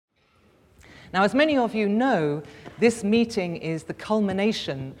Now, as many of you know, this meeting is the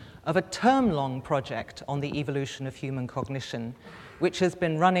culmination of a term-long project on the evolution of human cognition, which has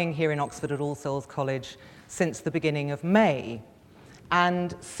been running here in Oxford at All Souls College since the beginning of May.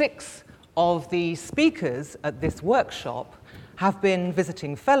 And 6 of the speakers at this workshop have been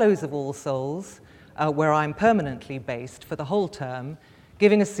visiting fellows of All Souls, where I'm permanently based for the whole term,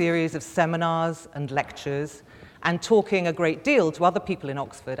 giving a series of seminars and lectures and talking a great deal to other people in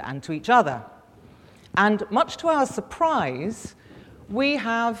Oxford and to each other. And much to our surprise, we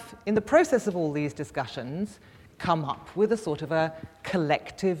have, in the process of all these discussions, come up with a sort of a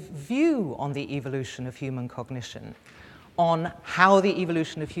collective view on the evolution of human cognition, on how the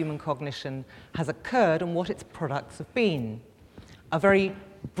evolution of human cognition has occurred and what its products have been. A very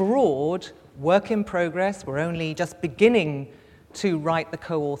broad work in progress. We're only just beginning to write the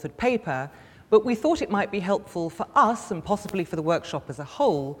co-authored paper, but we thought it might be helpful for us, and possibly for the workshop as a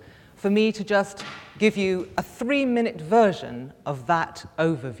whole, for me to just give you a 3-minute version of that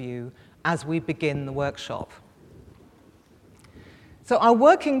overview as we begin the workshop. So our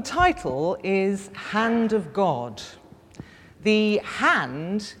working title is Hand of God. The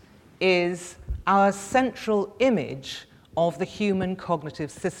hand is our central image of the human cognitive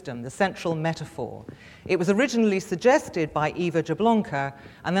system, the central metaphor. It was originally suggested by Eva Jablonka,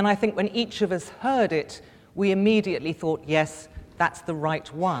 and then I think when each of us heard it, we immediately thought, yes, that's the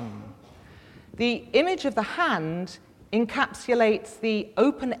right one. The image of the hand encapsulates the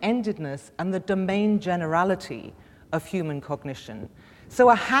open-endedness and the domain generality of human cognition. So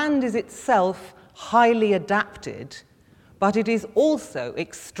a hand is itself highly adapted, but it is also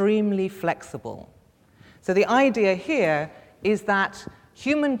extremely flexible. So the idea here is that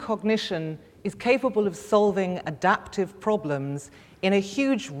human cognition is capable of solving adaptive problems in a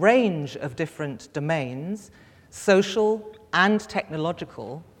huge range of different domains, social and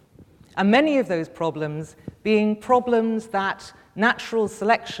technological, and many of those problems being problems that natural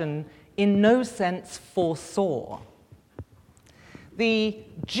selection in no sense foresaw. The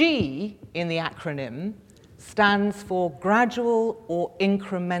G in the acronym stands for gradual or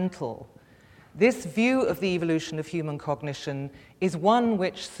incremental. This view of the evolution of human cognition is one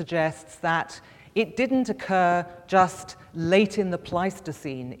which suggests that it didn't occur just late in the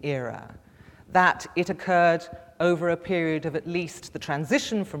Pleistocene era, that it occurred over a period of at least the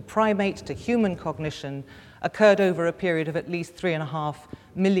transition from primate to human cognition occurred over a period of at least 3.5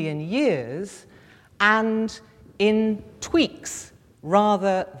 million years, and in tweaks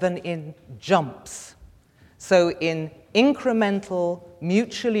rather than in jumps. So in incremental,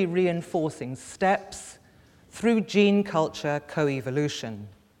 mutually reinforcing steps through gene culture coevolution.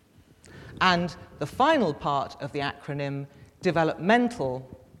 And the final part of the acronym, developmental,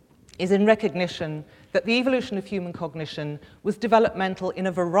 is in recognition that the evolution of human cognition was developmental in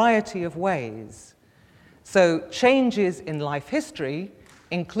a variety of ways. So changes in life history,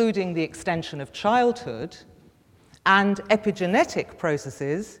 including the extension of childhood, and epigenetic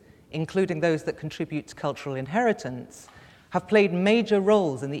processes, including those that contribute to cultural inheritance, have played major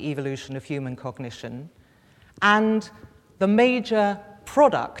roles in the evolution of human cognition, and the major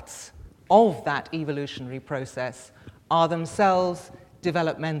products of that evolutionary process are themselves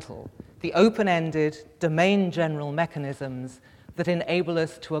developmental, the open-ended, domain-general mechanisms that enable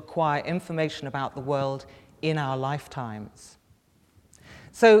us to acquire information about the world in our lifetimes.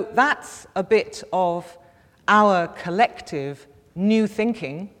 So that's a bit of our collective new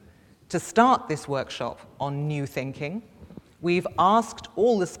thinking to start this workshop on new thinking. We've asked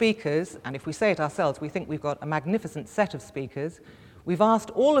all the speakers, and if we say it ourselves, we think we've got a magnificent set of speakers. We've asked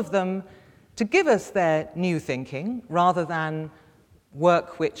all of them to give us their new thinking rather than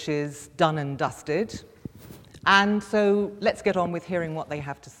work which is done and dusted. And so let's get on with hearing what they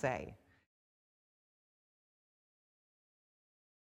have to say.